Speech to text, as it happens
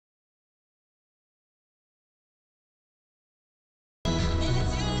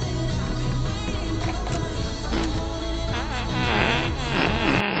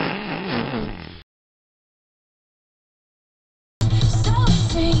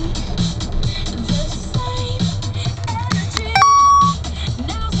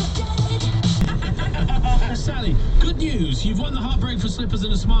great for slippers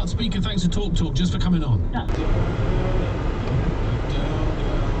and a smart speaker. Thanks to TalkTalk just for coming on.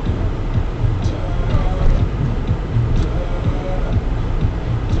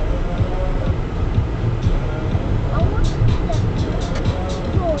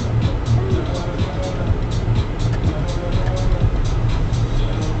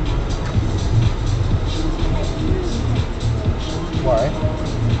 Why?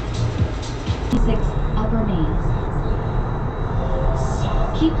 6 Upper Main.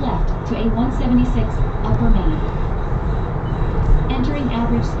 Keep left to A176 Upper Main. Entering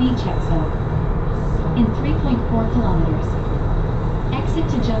average speed check zone. In 3.4 kilometers. Exit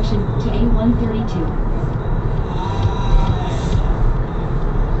to junction to A132.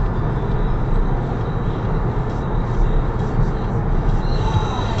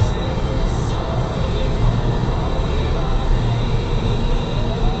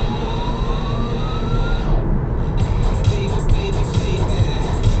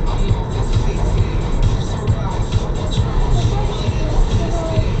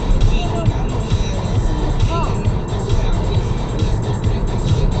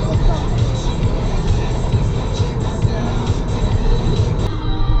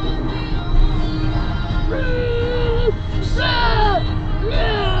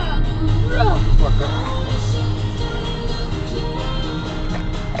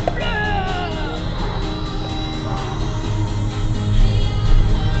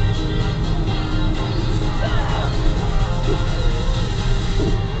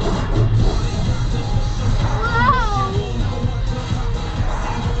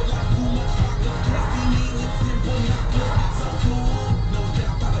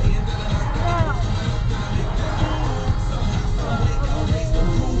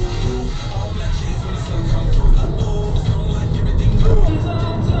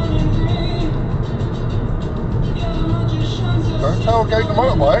 Don't tailgate the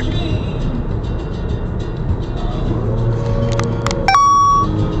motorbike.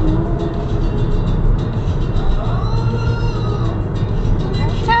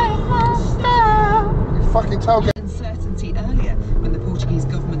 You fucking tailgate. Uncertainty earlier when the Portuguese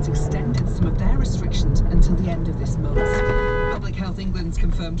government extended some of their restrictions until the end of this month. Public Health England's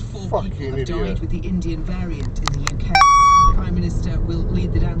confirmed 4 people have died with the Indian variant in the UK. The Prime Minister will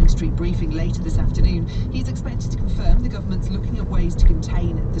lead the Downing Street briefing later this afternoon. He's expected to confirm the government's looking at ways to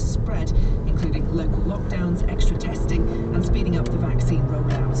contain the spread, including local lockdowns, extra testing and speeding up the vaccine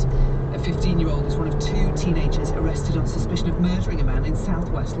rollout. A 15-year-old is one of 2 teenagers arrested on suspicion of murdering a man in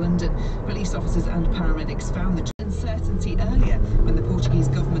southwest London. Police officers and paramedics found the uncertainty earlier when the Portuguese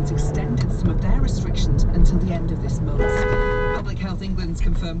government extended some of their restrictions until the end of this month. Public Health England's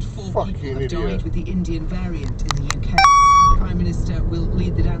confirmed 4 people have died with the Indian variant in the UK. The Prime Minister will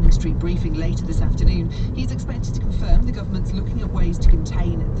lead the Downing Street briefing later this afternoon. He's expected to confirm the government's looking at ways to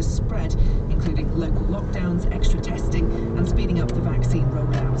contain the spread, including local lockdowns, extra testing and speeding up the vaccine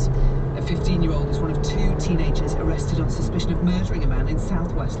rollout. A 15-year-old is one of 2 teenagers arrested on suspicion of murdering a man in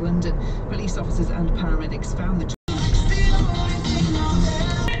southwest London. Police officers and paramedics found the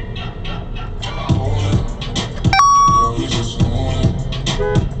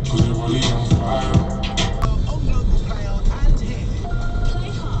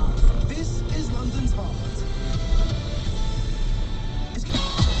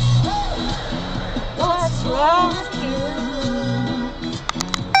What's wrong with you?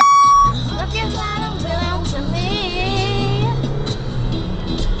 Look at what I'm doing to me.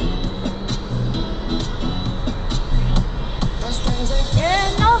 Those things are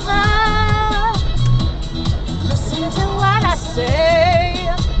getting over. Listen to what I say.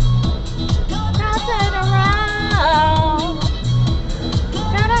 Now turn around.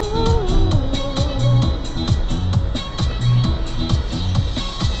 Gotta move.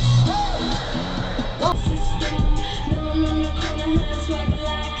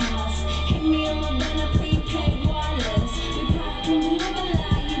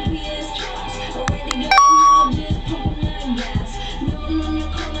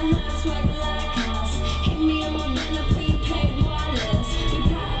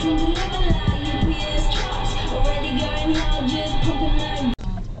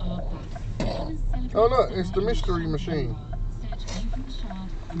 Oh look, it's the mystery machine.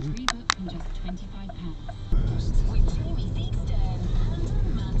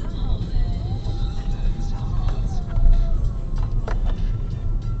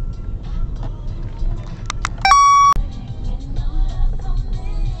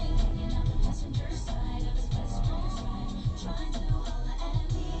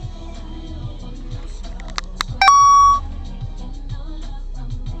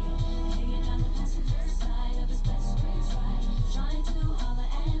 Trying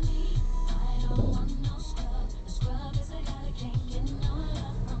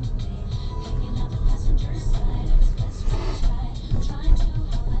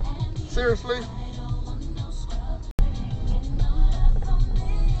Seriously?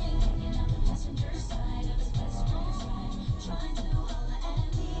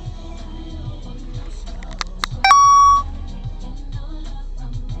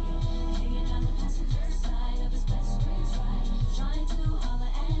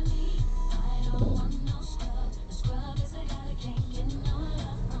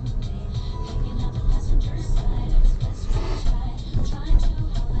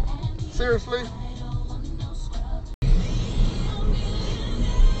 Seriously? This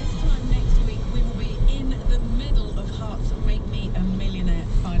time next week, we will be in the middle of Hearts Make Me a Millionaire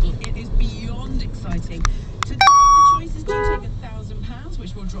final. It is beyond exciting. Today, the choices do take £1,000,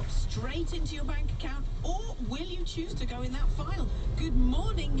 which will drop straight into your bank account, or will you choose to go in that final? Good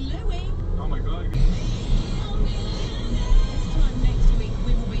morning, Louis. Oh my God. This time next week,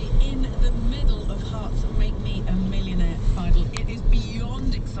 we will be in the middle of Hearts Make Me a Millionaire final. It is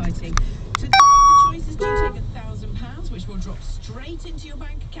beyond exciting. Today, the choices do take £1,000, which will drop straight into your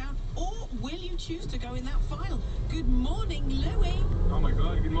bank account, or will you choose to go in that final? Good morning, Louis. Oh my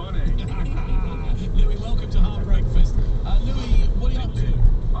God, good morning. Louis, welcome to Heart Breakfast. Louis, what are you up to?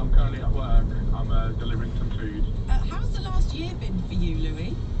 I'm currently at work. I'm delivering some food. How's the last year been for you,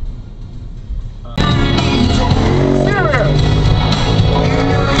 Louis?